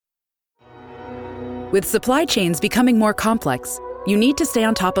With supply chains becoming more complex, you need to stay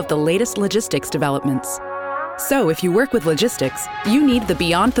on top of the latest logistics developments. So if you work with logistics, you need the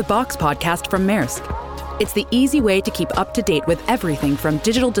Beyond the Box podcast from Maersk. It's the easy way to keep up to date with everything from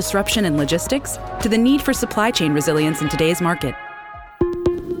digital disruption in logistics to the need for supply chain resilience in today's market.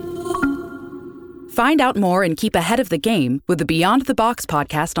 Find out more and keep ahead of the game with the Beyond the Box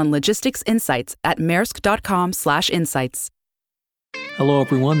podcast on logistics insights at maersk.com/insights. Hello,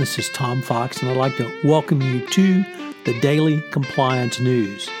 everyone. This is Tom Fox, and I'd like to welcome you to the Daily Compliance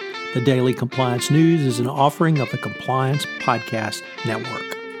News. The Daily Compliance News is an offering of the Compliance Podcast Network.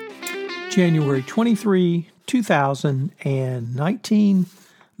 January 23, 2019,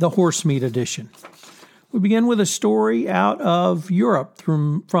 the Horse Meat Edition. We begin with a story out of Europe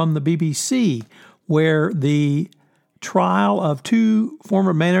from the BBC, where the trial of two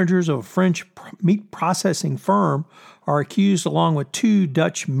former managers of a French meat processing firm are accused, along with two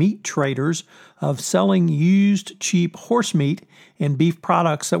Dutch meat traders, of selling used cheap horse meat and beef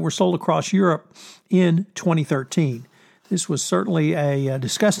products that were sold across Europe in 2013. This was certainly a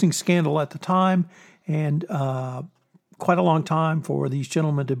disgusting scandal at the time, and quite a long time for these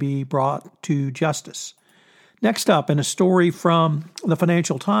gentlemen to be brought to justice. Next up, in a story from the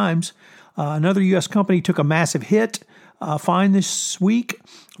Financial Times, another U.S. company took a massive fine this week.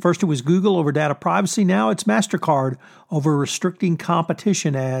 First, it was Google over data privacy. Now it's MasterCard over restricting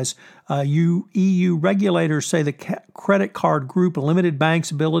competition as EU regulators say the credit card group limited banks'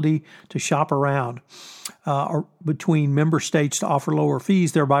 ability to shop around between member states to offer lower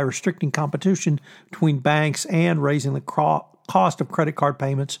fees, thereby restricting competition between banks and raising the cost of credit card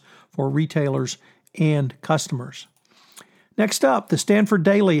payments for retailers and customers. Next up, the Stanford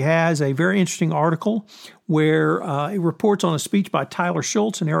Daily has a very interesting article where it reports on a speech by Tyler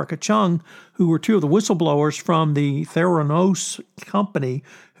Schultz and Erica Chung, who were two of the whistleblowers from the Theranos company,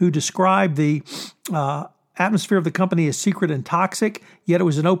 who described the atmosphere of the company as secret and toxic, yet it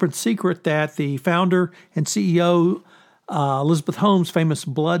was an open secret that the founder and CEO, Elizabeth Holmes' famous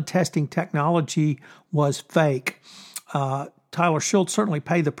blood testing technology was fake. Tyler Schultz certainly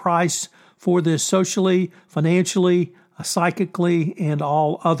paid the price for this socially, financially, psychically, and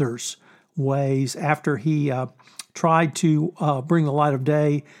all others ways after he tried to bring the light of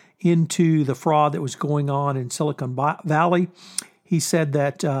day into the fraud that was going on in Silicon Valley. He said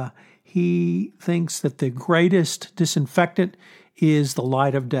that he thinks that the greatest disinfectant is the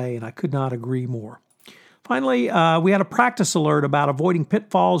light of day, and I could not agree more. Finally, we had a practice alert about avoiding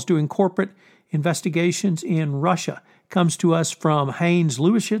pitfalls doing corporate investigations in Russia. It comes to us from Haynes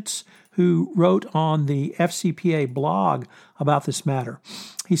Lewishitz, who wrote on the FCPA blog about this matter.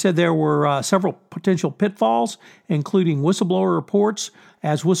 He said there were several potential pitfalls, including whistleblower reports,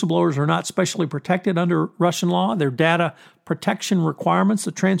 as whistleblowers are not specially protected under Russian law. Their data protection requirements,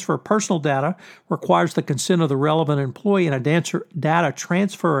 the transfer of personal data, requires the consent of the relevant employee and a data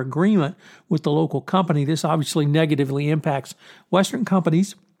transfer agreement with the local company. This obviously negatively impacts Western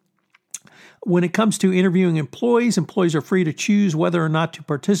companies. When it comes to interviewing employees are free to choose whether or not to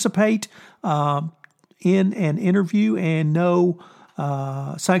participate in an interview, and no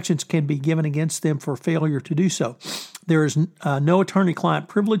sanctions can be given against them for failure to do so. There is no attorney-client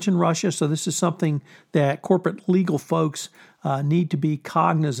privilege in Russia, so this is something that corporate legal folks need to be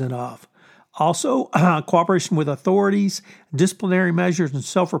cognizant of. Also, cooperation with authorities, disciplinary measures, and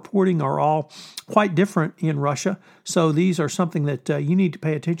self-reporting are all quite different in Russia. So these are something that you need to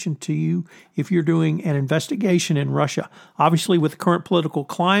pay attention to if you're doing an investigation in Russia. Obviously, with the current political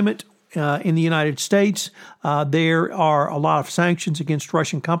climate in the United States, there are a lot of sanctions against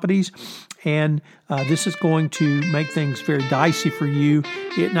Russian companies, and this is going to make things very dicey for you,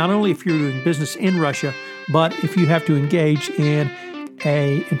 not only if you're doing business in Russia, but if you have to engage in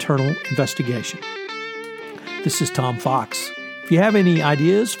an internal investigation. This is Tom Fox. If you have any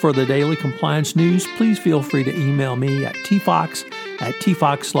ideas for the Daily Compliance News, please feel free to email me at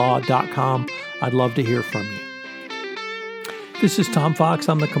tfox@tfoxlaw.com. I'd love to hear from you. This is Tom Fox.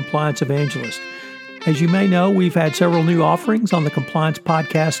 I'm the Compliance Evangelist. As you may know, we've had several new offerings on the Compliance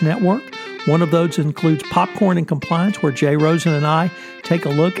Podcast Network. One of those includes Popcorn and Compliance, where Jay Rosen and I take a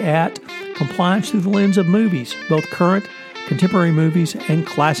look at compliance through the lens of movies, both current, contemporary movies, and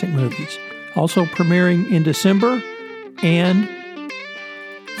classic movies. Also premiering in December. And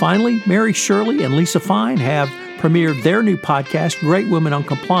finally, Mary Shirley and Lisa Fine have premiered their new podcast, Great Women on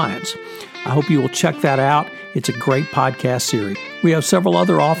Compliance. I hope you will check that out. It's a great podcast series. We have several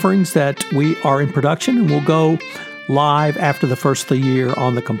other offerings that we are in production and will go live after the first of the year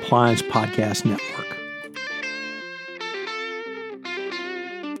on the Compliance Podcast Network.